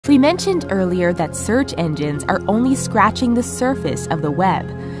We mentioned earlier that search engines are only scratching the surface of the web.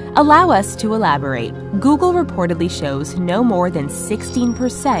 Allow us to elaborate. Google reportedly shows no more than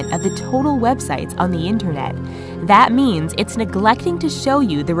 16% of the total websites on the internet. That means it's neglecting to show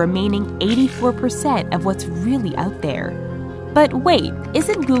you the remaining 84% of what's really out there. But wait,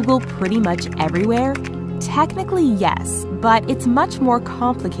 isn't Google pretty much everywhere? Technically, yes, but it's much more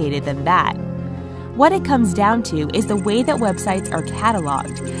complicated than that. What it comes down to is the way that websites are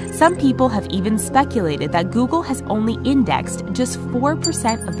cataloged. Some people have even speculated that Google has only indexed just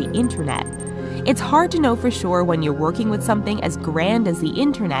 4% of the internet. It's hard to know for sure when you're working with something as grand as the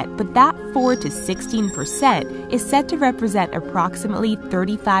internet, but that 4 to 16% is said to represent approximately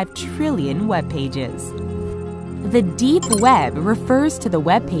 35 trillion web pages. The deep web refers to the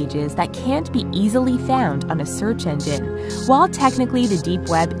web pages that can't be easily found on a search engine. While technically the deep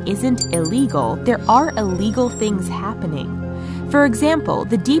web isn't illegal, there are illegal things happening. For example,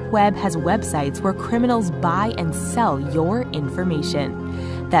 the deep web has websites where criminals buy and sell your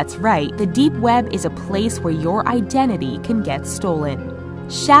information. That's right, the deep web is a place where your identity can get stolen.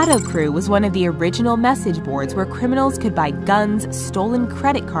 Shadow Crew was one of the original message boards where criminals could buy guns, stolen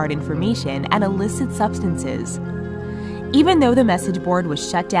credit card information, and illicit substances. Even though the message board was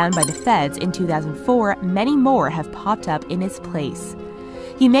shut down by the feds in 2004, many more have popped up in its place.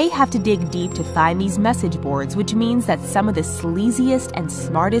 You may have to dig deep to find these message boards, which means that some of the sleaziest and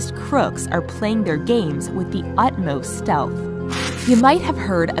smartest crooks are playing their games with the utmost stealth. You might have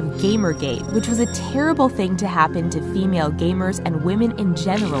heard of Gamergate, which was a terrible thing to happen to female gamers and women in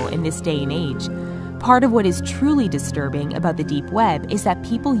general in this day and age. Part of what is truly disturbing about the deep web is that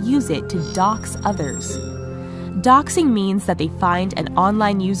people use it to dox others. Doxing means that they find an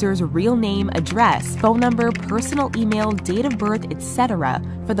online user's real name, address, phone number, personal email, date of birth, etc.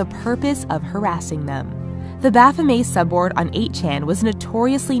 for the purpose of harassing them. The Baphomet subboard on 8chan was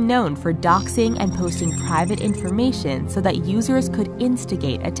notoriously known for doxing and posting private information so that users could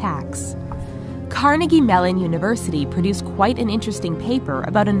instigate attacks. Carnegie Mellon University produced quite an interesting paper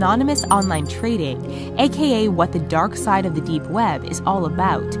about anonymous online trading, aka what the dark side of the deep web is all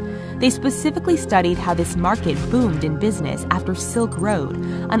about. They specifically studied how this market boomed in business after Silk Road,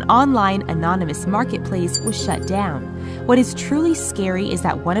 an online anonymous marketplace, was shut down. What is truly scary is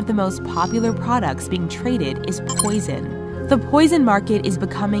that one of the most popular products being traded is poison. The poison market is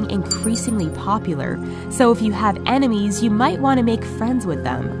becoming increasingly popular, so if you have enemies, you might want to make friends with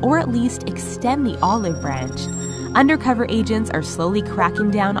them, or at least extend the olive branch. Undercover agents are slowly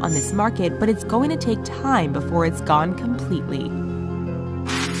cracking down on this market, but it's going to take time before it's gone completely.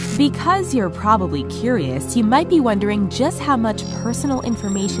 Because you're probably curious, you might be wondering just how much personal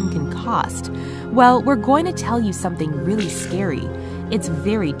information can cost. Well, we're going to tell you something really scary. It's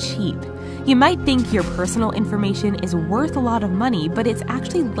very cheap. You might think your personal information is worth a lot of money, but it's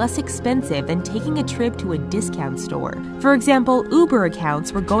actually less expensive than taking a trip to a discount store. For example, Uber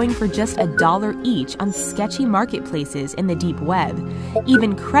accounts were going for just $1 each on sketchy marketplaces in the deep web.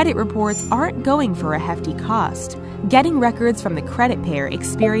 Even credit reports aren't going for a hefty cost. Getting records from the credit pair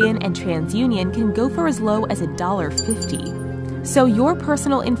Experian and TransUnion can go for as low as $1.50. So your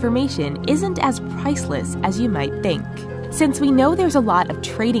personal information isn't as priceless as you might think. Since we know there's a lot of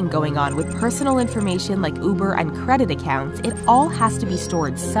trading going on with personal information like Uber and credit accounts, it all has to be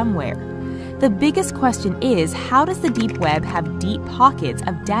stored somewhere. The biggest question is, how does the deep web have deep pockets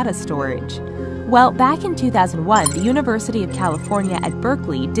of data storage? Well, back in 2001, the University of California at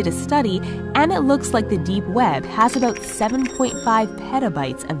Berkeley did a study, and it looks like the deep web has about 7.5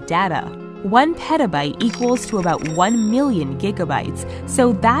 petabytes of data. 1 petabyte equals to about 1 million gigabytes,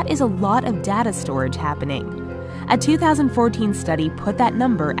 so that is a lot of data storage happening. A 2014 study put that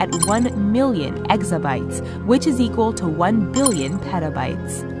number at 1 million exabytes, which is equal to 1 billion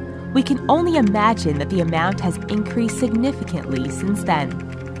petabytes. We can only imagine that the amount has increased significantly since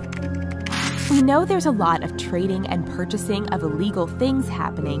then. We know there's a lot of trading and purchasing of illegal things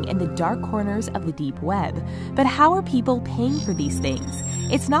happening in the dark corners of the deep web, but how are people paying for these things?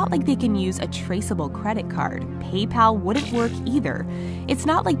 It's not like they can use a traceable credit card. PayPal wouldn't work either. It's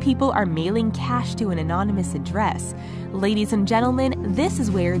not like people are mailing cash to an anonymous address. Ladies and gentlemen, this is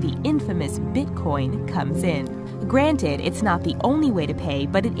where the infamous Bitcoin comes in. Granted, it's not the only way to pay,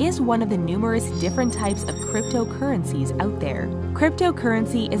 but it is one of the numerous different types of cryptocurrencies out there.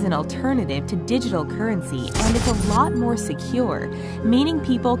 Cryptocurrency is an alternative to digital currency, and it's a lot more secure, meaning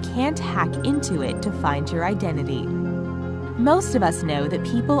people can't hack into it to find your identity. Most of us know that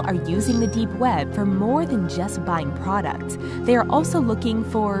people are using the deep web for more than just buying products. They are also looking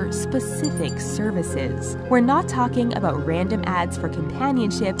for specific services. We're not talking about random ads for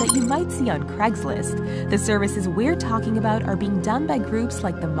companionship that you might see on Craigslist. The services we're talking about are being done by groups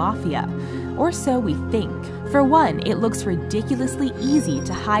like the Mafia. Or so we think. For one, it looks ridiculously easy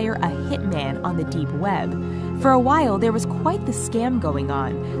to hire a hitman on the deep web. For a while, there was quite the scam going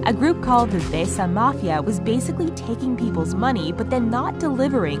on. A group called the Vesa Mafia was basically taking people's money but then not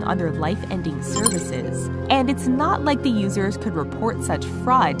delivering on their life-ending services. And it's not like the users could report such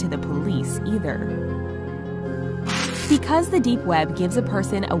fraud to the police either. Because the deep web gives a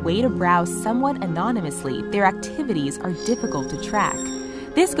person a way to browse somewhat anonymously, their activities are difficult to track.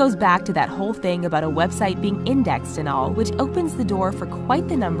 This goes back to that whole thing about a website being indexed and all, which opens the door for quite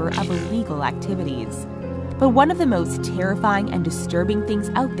the number of illegal activities. But one of the most terrifying and disturbing things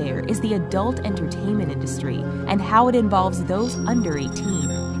out there is the adult entertainment industry and how it involves those under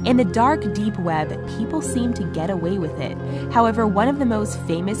 18. In the dark, deep web, people seem to get away with it. However, one of the most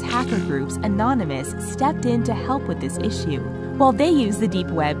famous hacker groups, Anonymous, stepped in to help with this issue. While they use the deep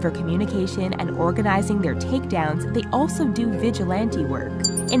web for communication and organizing their takedowns, they also do vigilante work.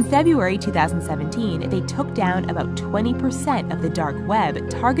 In February 2017, they took down about 20% of the dark web,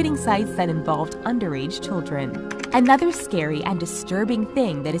 targeting sites that involved underage children. Another scary and disturbing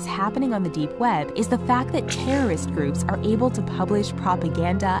thing that is happening on the deep web is the fact that terrorist groups are able to publish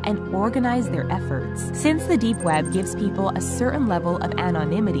propaganda and organize their efforts. Since the deep web gives people a certain level of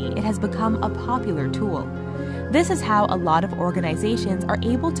anonymity, it has become a popular tool. This is how a lot of organizations are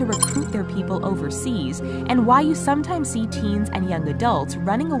able to recruit their people overseas, and why you sometimes see teens and young adults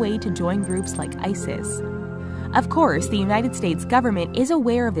running away to join groups like ISIS. Of course, the United States government is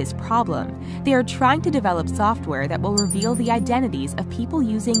aware of this problem. They are trying to develop software that will reveal the identities of people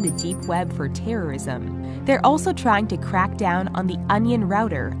using the deep web for terrorism. They're also trying to crack down on the Onion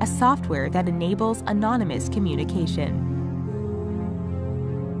Router, a software that enables anonymous communication.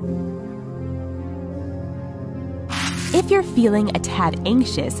 If you're feeling a tad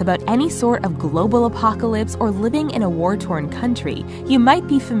anxious about any sort of global apocalypse or living in a war-torn country, you might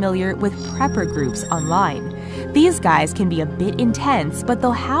be familiar with prepper groups online. These guys can be a bit intense, but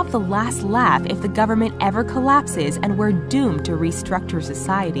they'll have the last laugh if the government ever collapses and we're doomed to restructure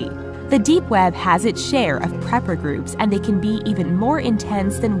society. The deep web has its share of prepper groups, and they can be even more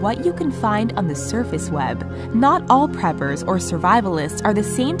intense than what you can find on the surface web. Not all preppers or survivalists are the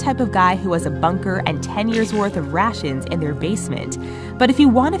same type of guy who has a bunker and 10 years worth of rations in their basement. But if you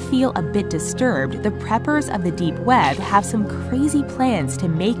want to feel a bit disturbed, the preppers of the deep web have some crazy plans to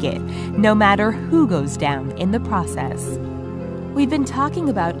make it, no matter who goes down in the process. We've been talking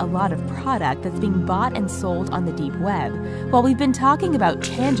about a lot of product that's being bought and sold on the deep web. While we've been talking about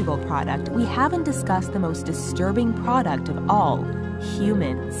tangible product, we haven't discussed the most disturbing product of all: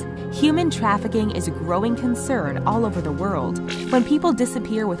 humans. Human trafficking is a growing concern all over the world. When people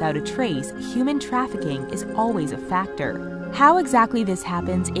disappear without a trace, human trafficking is always a factor. How exactly this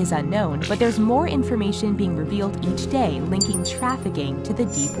happens is unknown, but there's more information being revealed each day linking trafficking to the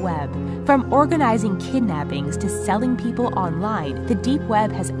deep web. From organizing kidnappings to selling people online, the deep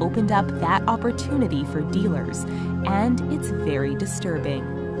web has opened up that opportunity for dealers, and it's very disturbing.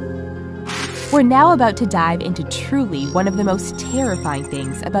 We're now about to dive into truly one of the most terrifying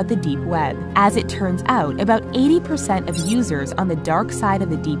things about the deep web. As it turns out, about 80% of users on the dark side of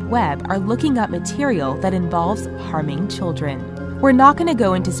the deep web are looking up material that involves harming children. We're not going to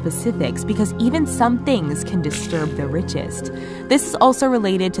go into specifics because even some things can disturb the richest. This is also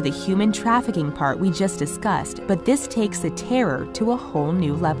related to the human trafficking part we just discussed, but this takes the terror to a whole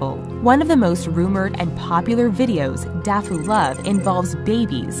new level. One of the most rumored and popular videos, Dafu Love, involves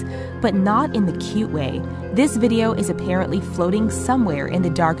babies, but not in the cute way. This video is apparently floating somewhere in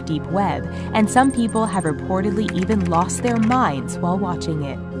the dark deep web, and some people have reportedly even lost their minds while watching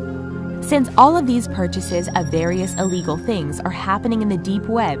it. Since all of these purchases of various illegal things are happening in the deep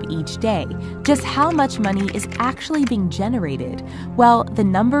web each day, just how much money is actually being generated? Well, the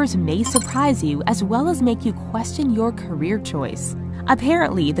numbers may surprise you as well as make you question your career choice.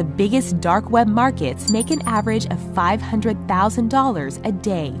 Apparently, the biggest dark web markets make an average of $500,000 a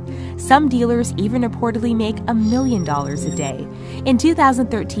day. Some dealers even reportedly make $1 million a day. In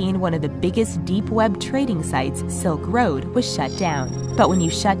 2013, one of the biggest deep web trading sites, Silk Road, was shut down. But when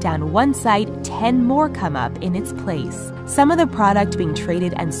you shut down one site, 10 more come up in its place. Some of the product being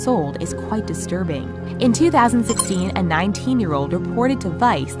traded and sold is quite disturbing. In 2016, a 19-year-old reported to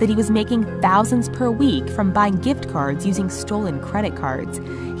Vice that he was making thousands per week from buying gift cards using stolen credit cards.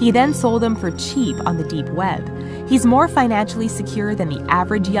 He then sold them for cheap on the deep web. He's more financially secure than the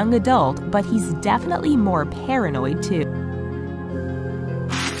average young adult, but he's definitely more paranoid too.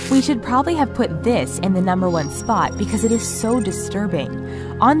 We should probably have put this in the #1 spot because it is so disturbing.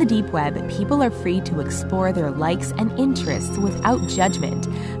 On the deep web, people are free to explore their likes and interests without judgment,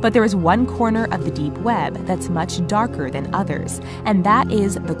 but there is one corner of the deep web that's much darker than others, and that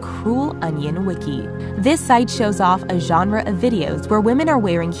is the Cruel Onion Wiki. This site shows off a genre of videos where women are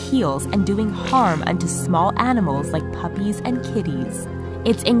wearing heels and doing harm unto small animals like puppies and kitties.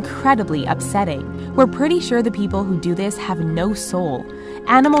 It's incredibly upsetting. We're pretty sure the people who do this have no soul.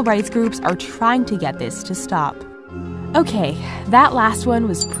 Animal rights groups are trying to get this to stop. Okay, that last one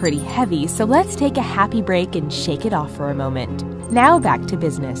was pretty heavy, so let's take a happy break and shake it off for a moment. Now back to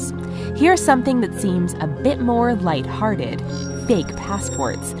business. Here's something that seems a bit more lighthearted: fake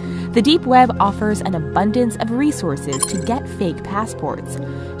passports. The deep web offers an abundance of resources to get fake passports.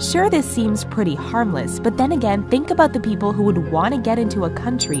 Sure, this seems pretty harmless, but then again, think about the people who would want to get into a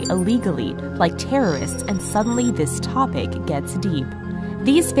country illegally, like terrorists, and suddenly this topic gets deep.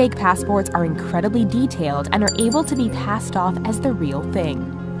 These fake passports are incredibly detailed and are able to be passed off as the real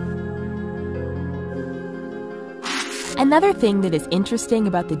thing. Another thing that is interesting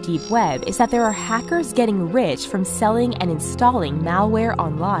about the deep web is that there are hackers getting rich from selling and installing malware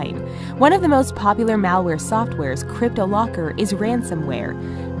online. One of the most popular malware softwares, CryptoLocker, is ransomware.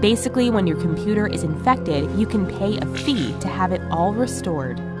 Basically, when your computer is infected, you can pay a fee to have it all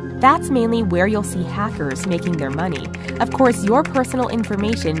restored. That's mainly where you'll see hackers making their money. Of course, your personal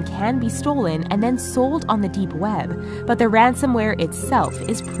information can be stolen and then sold on the deep web, but the ransomware itself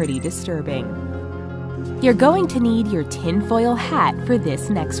is pretty disturbing. You're going to need your tinfoil hat for this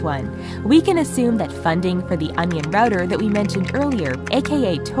next one. We can assume that funding for the Onion router that we mentioned earlier,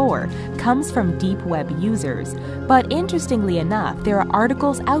 aka Tor, comes from deep web users. But interestingly enough, there are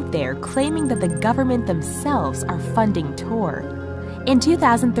articles out there claiming that the government themselves are funding Tor. In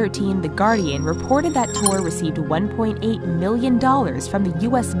 2013, The Guardian reported that Tor received $1.8 million from the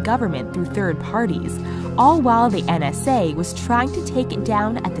US government through third parties, all while the NSA was trying to take it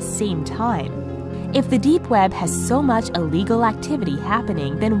down at the same time. If the deep web has so much illegal activity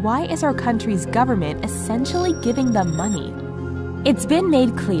happening, then why is our country's government essentially giving them money? It's been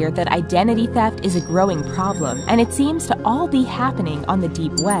made clear that identity theft is a growing problem, and it seems to all be happening on the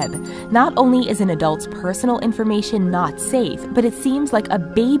deep web. Not only is an adult's personal information not safe, but it seems like a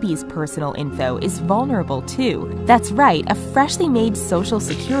baby's personal info is vulnerable too. That's right, a freshly made social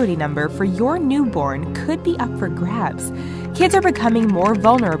security number for your newborn could be up for grabs. Kids are becoming more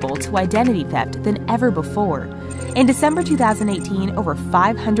vulnerable to identity theft than ever before. In December 2018, over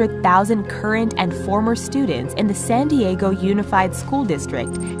 500,000 current and former students in the San Diego Unified School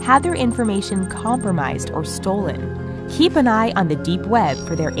District had their information compromised or stolen. Keep an eye on the deep web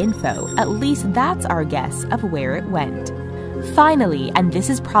for their info. At least that's our guess of where it went. Finally, and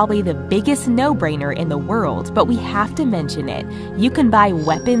this is probably the biggest no-brainer in the world, but we have to mention it, you can buy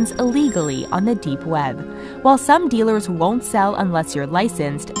weapons illegally on the deep web. While some dealers won't sell unless you're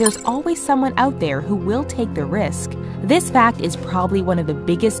licensed, there's always someone out there who will take the risk. This fact is probably one of the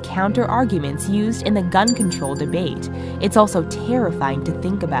biggest counter-arguments used in the gun control debate. It's also terrifying to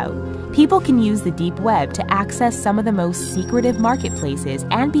think about. People can use the deep web to access some of the most secretive marketplaces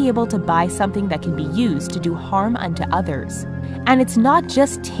and be able to buy something that can be used to do harm unto others. And it's not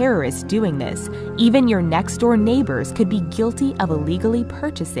just terrorists doing this. Even your next-door neighbors could be guilty of illegally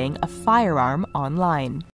purchasing a firearm online.